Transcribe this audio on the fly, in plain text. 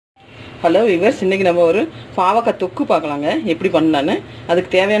Hello viewers, இன்றைக்கி நம்ம ஒரு பாவக்காய் தொக்கு பார்க்கலாங்க. எப்படி பண்ணலான்னு. அதுக்கு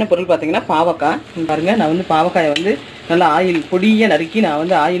தேவையான பொருள் பார்த்தீங்கன்னா பாவக்காய் பாருங்கள். நான் வந்து பாவக்காயை வந்து நல்லா ஆயில் பொடியை நறுக்கி நான்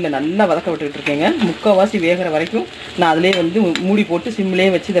வந்து ஆயிலில் நல்லா வதக்க விட்டுக்கிட்டு இருக்கேங்க. முக்கால்வாசி வேகிற வரைக்கும் நான் அதிலே வந்து மூடி போட்டு சிம்லேயே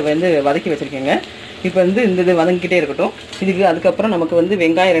வச்சு இதை வந்து வதக்கி வச்சுருக்கேங்க. இப்போ வந்து இந்த இது வதங்கிக்கிட்டே இருக்கட்டும். இதுக்கு அதுக்கப்புறம் நமக்கு வந்து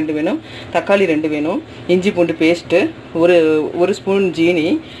வெங்காயம் 2 வேணும், தக்காளி 2 வேணும், இஞ்சி பூண்டு பேஸ்ட்டு, ஒரு ஸ்பூன் ஜீனி,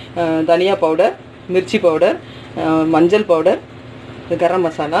 தனியா பவுடர், மிர்ச்சி பவுடர், மஞ்சள் பவுடர், கரம்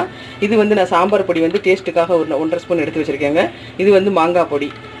மசாலா. இது வந்து நான் சாம்பார் பொடி வந்து டேஸ்ட்டுக்காக ஒரு 1.5 ஸ்பூன் எடுத்து வச்சுருக்கேங்க. இது வந்து மாங்காய்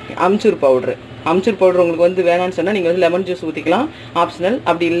பொடி, அம்ச்சூர் பவுட்ரு. அம்ச்சூர் பவுடர் உங்களுக்கு வந்து வேணான்னு சொன்னால் நீங்கள் வந்து லெமன் ஜூஸ் ஊற்றிக்கலாம், ஆப்ஷனல்.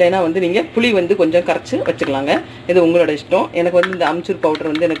 அப்படி இல்லைன்னா வந்து நீங்கள் புளி வந்து கொஞ்சம் கரைச்சி வச்சுக்கலாங்க. இது உங்களோட இஷ்டம். எனக்கு வந்து இந்த அம்ச்சூர் பவுடர்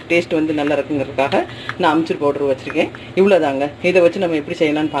வந்து எனக்கு டேஸ்ட் வந்து நல்லா இருக்குங்கிறதுக்காக நான் அம்ச்சூர் பவுடர் வச்சுருக்கேன். இவ்வளோதாங்க. இதை வச்சு நம்ம எப்படி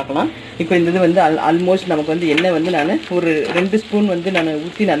செய்யலாம்னு பார்க்கலாம். இப்போ இந்த இது வந்து ஆல்மோஸ்ட் நமக்கு வந்து எண்ணெய் வந்து நான் ஒரு 2 ஸ்பூன் வந்து நான்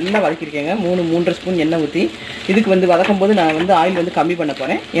ஊற்றி நல்லா வதக்கியிருக்கேங்க. 3 ஸ்பூன் எண்ணெய் ஊற்றி இதுக்கு வந்து வதக்கும் போது நான் வந்து ஆயில் வந்து கம்மி பண்ண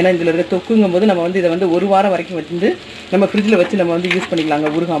போகிறேன். ஏன்னா இதில் இருக்க தொக்குங்கும் போது நம்ம வந்து இதை வந்து 1 வாரம் வரைக்கும் வந்து நம்ம ஃப்ரிட்ஜில் வச்சு நம்ம வந்து யூஸ் பண்ணிக்கலாங்க,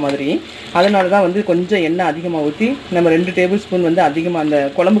 ஊறுகாய் மாதிரி. அதனால தான் வந்து கொஞ்சம் எண்ணெய் அதிகமாக ஊற்றி நம்ம 2 டேபிள் ஸ்பூன் வந்து அதிகமாக அந்த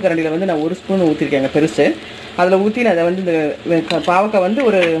குழம்பு கரண்டியில் வந்து நான் 1 ஸ்பூன் ஊற்றிருக்கேங்க பெருசு. அதில் ஊற்றி நான் அதை வந்து இந்த பாவக்காய் வந்து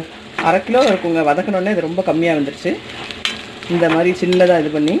ஒரு 1/2 கிலோ இருக்குங்க. வதக்கணுன்னே இது ரொம்ப கம்மியாக வந்துடுச்சு. இந்த மாதிரி சின்னதாக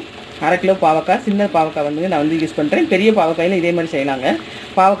இது பண்ணி 1/2 கிலோ பாவக்காய், சின்ன பாவக்காய் வந்து நான் வந்து யூஸ் பண்ணுறேன். பெரிய பாவக்காயில் இதே மாதிரி செய்யலாங்க.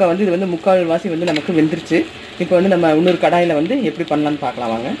 பாவக்காய் வந்து இது வந்து 3/4 வாசி வந்து நமக்கு வெந்துருச்சு. இப்போ வந்து நம்ம இன்னொரு கடாயில் வந்து எப்படி பண்ணலான்னு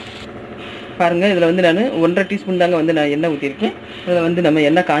பார்க்கலாம் வாங்க. பாருங்கள், இதில் வந்து நான் 1.5 டீஸ்பூன் தாங்க வந்து நான் எண்ணெய் ஊற்றிருக்கேன். இதில் வந்து நம்ம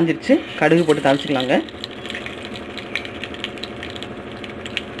எண்ணெய் காஞ்சிருச்சு, கடுகு போட்டு தாளிச்சிக்கலாங்க.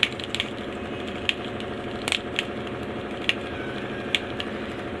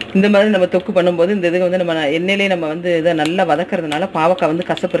 இந்த மாதிரி நம்ம தொக்கு பண்ணும்போது இந்த இதுக்கு வந்து நம்ம எண்ணெயிலே நம்ம வந்து இதை நல்லா வதக்கிறதுனால பாவக்காய் வந்து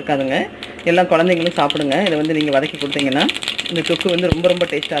கசப்பு இருக்காதுங்க. எல்லாம் குழந்தைங்களும் சாப்பிடுங்க. இதை வந்து நீங்கள் வதக்கி கொடுத்தீங்கன்னா இந்த தொக்கு வந்து ரொம்ப ரொம்ப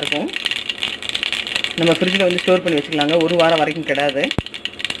டேஸ்ட்டாக இருக்கும். நம்ம ஃப்ரிட்ஜில் வந்து ஸ்டோர் பண்ணி வச்சுக்கலாங்க. 1 வாரம் வரைக்கும் கிடாது.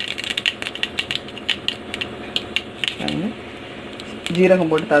 ஜீரகம்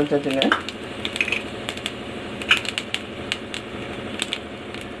போட்டு தாளிச்சு வச்சுங்க.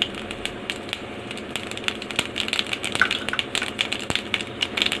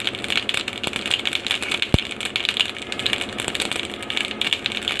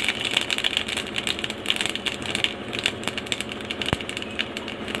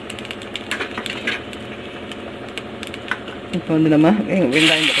 இப்போ வந்து நம்ம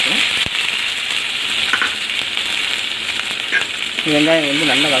வெங்காயம் போட்டுக்கலாம். வெங்காயம் வந்து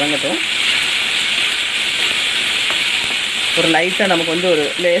நல்லா வதங்கட்டும். ஒரு லைட்டாக நமக்கு வந்து ஒரு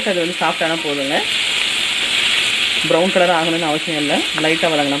லேசாக அது வந்து சாஃப்டானா போதுங்க. ப்ரௌன் கலராக ஆகணும்னு அவசியம் இல்லை,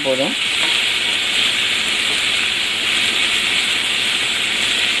 லைட்டாக வதங்கினா போதும்.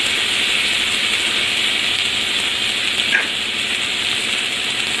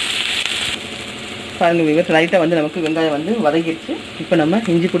 பாருங்கள் விவரம், லைட்டாக வந்து நமக்கு வெங்காயம் வந்து வதங்கிடுச்சு. இப்போ நம்ம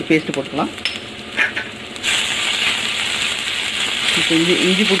இஞ்சி பூண்டு பேஸ்ட்டு போட்டுக்கலாம். இப்போ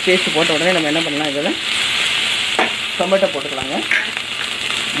இஞ்சி பூண்டு பேஸ்ட்டு போட்ட உடனே நம்ம என்ன பண்ணலாம், இதில் டொமேட்டோ போட்டுக்கலாங்க.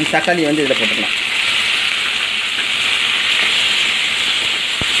 தக்காளி வந்து இதில் போட்டுக்கலாம்.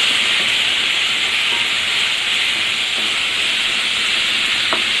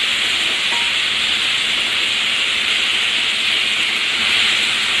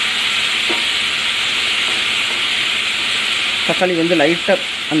 தக்காளி வந்து லைட்டாக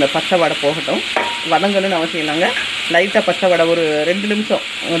அந்த பச்சை வடை போகட்டும். வதங்கணும்னு அவசியம் இல்லைங்க. லைட்டாக பச்சை வடை ஒரு 2 நிமிஷம்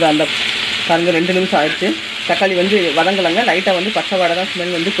அந்த பாருங்கள் 2 நிமிஷம் ஆயிடுச்சு. தக்காளி வந்து வதங்கலைங்க. லைட்டாக வந்து பச்சை வடை தான்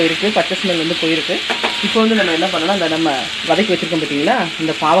ஸ்மெல் வந்து போயிருக்கு, பச்சை ஸ்மெல் வந்து போயிருக்கு. இப்போ வந்து நம்ம என்ன பண்ணலாம், அந்த நம்ம வதக்கி வச்சுருக்கோம் பார்த்தீங்களா,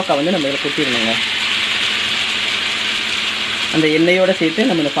 இந்த பாவக்காய் வந்து நம்ம இதில் கொட்டிடணுங்க. அந்த எண்ணெயோடு சேர்த்து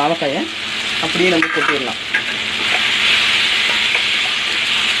நம்ம இந்த பாவக்காயை அப்படியே நம்ம கொட்டிடலாம்.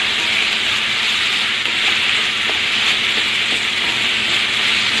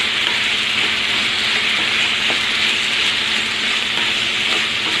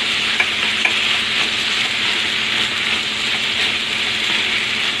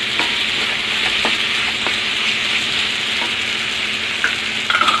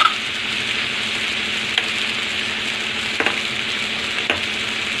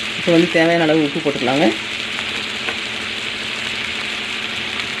 இப்போ வந்து தேவையான அளவு உப்பு போட்டுக்கலாங்க.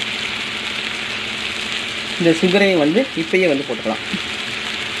 இந்த சுகரையும் வந்து இப்பயே வந்து போட்டுக்கலாம்.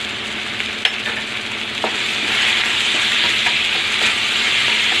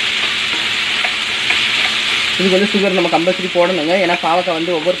 இதுக்கு வந்து சுகர் நம்ம கம்பல்சரி போடணுங்க. ஏன்னா பாவக்காய்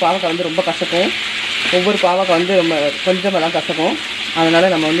வந்து ஒவ்வொரு பாவக்காய் வந்து ரொம்ப கசக்கும், ஒவ்வொரு பாவக்காய் வந்து ரொம்ப கொஞ்சமாக தான் கசக்கும்.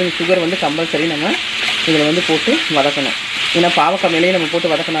 அதனால் நம்ம வந்து சுகர் வந்து கம்பல்சரி நம்ம இதில் வந்து போட்டு வதக்கணும். ஏன்னா பாவக்காய் மேலேயே நம்ம போட்டு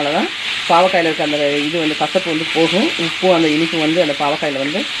வதக்கினால தான் பாவக்காயில் இருக்க அந்த இது வந்து கசப்பு வந்து போகும். உப்பும் அந்த இனிப்பு வந்து அந்த பாவக்காயில்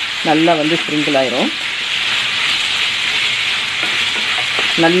வந்து நல்லா வந்து ஸ்ப்ரிங்கிள் ஆயிரும்.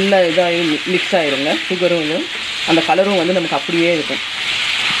 நல்ல இதாக மிக்ஸ் ஆகிருங்க. சுகரும் இது அந்த கலரும் வந்து நமக்கு அப்படியே இருக்கும்.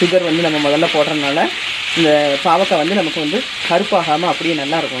 சுகர் வந்து நம்ம முதல்ல போடுறதுனால இந்த பாவக்காய் வந்து நமக்கு வந்து கருப்பாகாமல் அப்படியே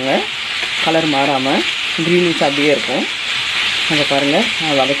நல்லா இருக்குங்க. கலர் மாறாமல் க்ரீனிஷ் அப்படியே இருக்கும். அங்கே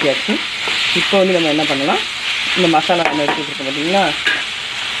பாருங்கள் வதக்கியாச்சு. இப்போ வந்து நம்ம என்ன பண்ணலாம், இந்த மசாலா நம்ம எடுத்து வச்சுருக்கோம் பார்த்தீங்களா.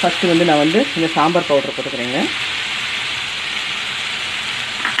 ஃபஸ்ட்டு வந்து நான் வந்து இந்த சாம்பார் பவுடர் போட்டுக்கிறேங்க.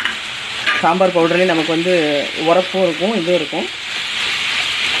 சாம்பார் பவுடர்லேயும் நமக்கு வந்து உரப்பும் இருக்கும், இதுவும் இருக்கும்.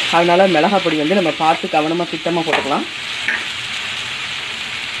 அதனால் மிளகாய் பொடி வந்து நம்ம பார்த்து கவனமாக திட்டமாக போட்டுக்கலாம்.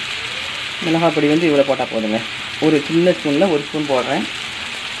 மிளகாய் பொடி வந்து இவ்வளோ போட்டால் போதுங்க. ஒரு சின்ன ஸ்பூனில் 1 ஸ்பூன் போடுறேன்.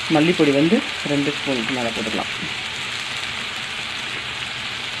 மல்லிப்பொடி வந்து 2 ஸ்பூனுக்கு மேலே போட்டுக்கலாம்.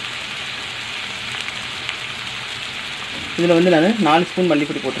 இதில் வந்து நான் 4 ஸ்பூன்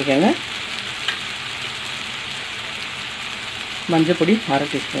மல்லிப்பொடி போட்டிருக்கேங்க. மஞ்சள் பொடி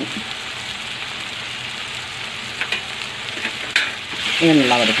 1/2 டீஸ்பூன். இதை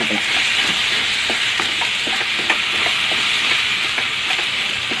நல்லா வதக்கிக்கலாம்.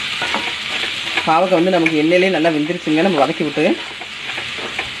 பாவக்காய் வந்து நமக்கு எண்ணெயிலே நல்லா வெந்துருச்சுங்க. நம்ம வதக்கி விட்டு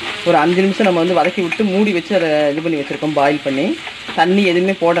ஒரு 5 நிமிஷம் நம்ம வந்து வதக்கி விட்டு மூடி வச்சு அதை இது பண்ணி வச்சுருக்கோம், பாயில் பண்ணி. தண்ணி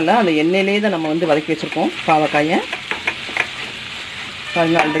எதுவுமே போடலை, அந்த எண்ணெயிலே தான் நம்ம வந்து வதக்கி வச்சுருக்கோம் பாவக்காயை.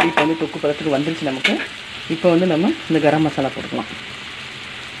 பாருங்க ஆல்ரெடி இப்போ வந்து தொக்கு பதத்துக்கு வந்துருச்சு நமக்கு. இப்போ வந்து நம்ம இந்த கரம் மசாலா போட்டுக்கலாம்.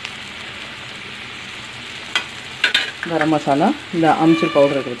 கரம் மசாலா, இந்த அம்ச்சூர்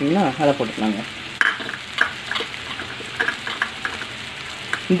பவுடர் இருக்குது பார்த்தீங்களா, அதை போட்டுக்கலாங்க.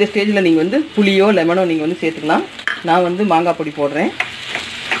 இந்த ஸ்டேஜில் நீங்கள் வந்து புளியோ லெமனோ நீங்கள் வந்து சேர்த்துக்கலாம். நான் வந்து மாங்காய் பொடி போடுறேன்.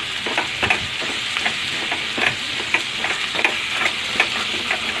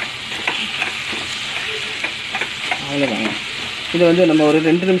 அவ்வளோதாங்க. இது வந்து நம்ம ஒரு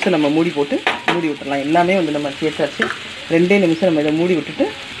 2 நிமிஷம் நம்ம மூடி போட்டு மூடி விட்டுடலாம். எல்லாமே வந்து நம்ம சேர்த்தாச்சு. 2 நிமிஷம் நம்ம இதை மூடி விட்டுட்டு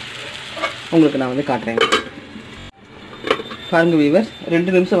உங்களுக்கு நான் வந்து காட்டுறேன். பாருங்க வீவர்ஸ்,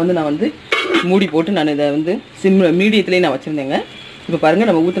 2 நிமிஷம் வந்து நான் வந்து மூடி போட்டு நான் இதை வந்து மீடியத்துலேயே நான் வச்சுருந்தேங்க. இப்போ பாருங்கள்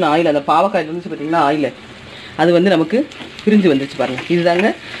நம்ம ஊற்றின ஆயில், அந்த பாவக்காய் இருந்துச்சு பார்த்தீங்கன்னா ஆயில், அது வந்து நமக்கு பிரிஞ்சு வந்துருச்சு பாருங்கள். இதுதாங்க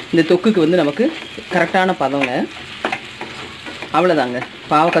இந்த தொக்குக்கு வந்து நமக்கு கரெக்டான பதங்க. அவ்வளோதாங்க,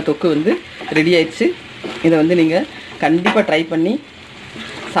 பாவக்காய் தொக்கு வந்து ரெடி ஆயிடுச்சு. இதை வந்து நீங்கள் கண்டிப்பாக ட்ரை பண்ணி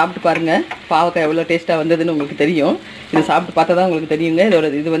சாப்பிட்டு பாருங்கள். பாவக்காய் எவ்வளோ டேஸ்ட்டாக வந்ததுன்னு உங்களுக்கு தெரியும். இதை சாப்பிட்டு பார்த்தா தான் உங்களுக்கு தெரியுங்க.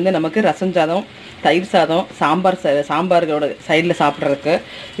 இது வந்து நமக்கு ரசம் சாதம், தயிர் சாதம், சாம்பார்களோட சைடில் சாப்பிட்றதுக்கு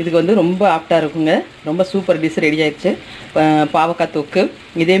இதுக்கு வந்து ரொம்ப ஆப்டாக இருக்குங்க. ரொம்ப சூப்பர் டிஷ் ரெடி ஆயிடுச்சு, பாவக்காய் தொக்கு.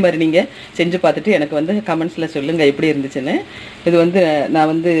 இதே மாதிரி நீங்கள் செஞ்சு பார்த்துட்டு எனக்கு வந்து கமெண்ட்ஸில் சொல்லுங்கள் எப்படி இருந்துச்சுன்னு. இது வந்து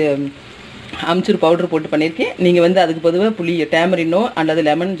நான் வந்து அம்ச்சூர் பவுடர் போட்டு பண்ணியிருக்கேன். நீங்கள் வந்து அதுக்கு பொதுவாக புளி டேமரினோ அல்லது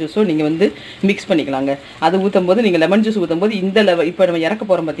லெமன் ஜூஸோ நீங்கள் வந்து மிக்ஸ் பண்ணிக்கலாங்க. அது ஊற்றும் போது நீங்கள் லெமன் ஜூஸ் ஊற்றும் போது இந்த இப்போ நம்ம இறக்க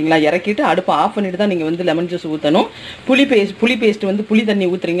போகிறோம் பார்த்தீங்களா, இறக்கிட்டு அடுப்பு ஆஃப் பண்ணிட்டு தான் நீங்கள் வந்து லெமன் ஜூஸ் ஊற்றணும். புளி பேஸ்ட் வந்து புளி தண்ணி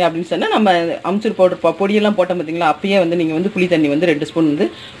ஊற்றுறீங்க அப்படின்னு சொன்னால் நம்ம அம்ச்சூர் பவுடர் பொடியெல்லாம் போட்டோம் பார்த்தீங்களா, அப்பயே வந்து நீங்கள் வந்து புளி தண்ணி வந்து 2 ஸ்பூன் வந்து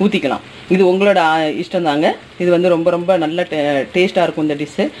ஊற்றிக்கலாம். இது உங்களோட இஷ்டம் தாங்க. இது வந்து ரொம்ப ரொம்ப நல்ல டேஸ்ட்டாக இருக்கும். இந்த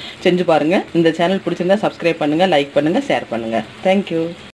டிஷ்ஷு செஞ்சு பாருங்கள். இந்த சேனல் பிடிச்சிருந்தா சப்ஸ்கிரைப் பண்ணுங்கள், லைக் பண்ணுங்கள், ஷேர் பண்ணுங்கள். தேங்க்யூ.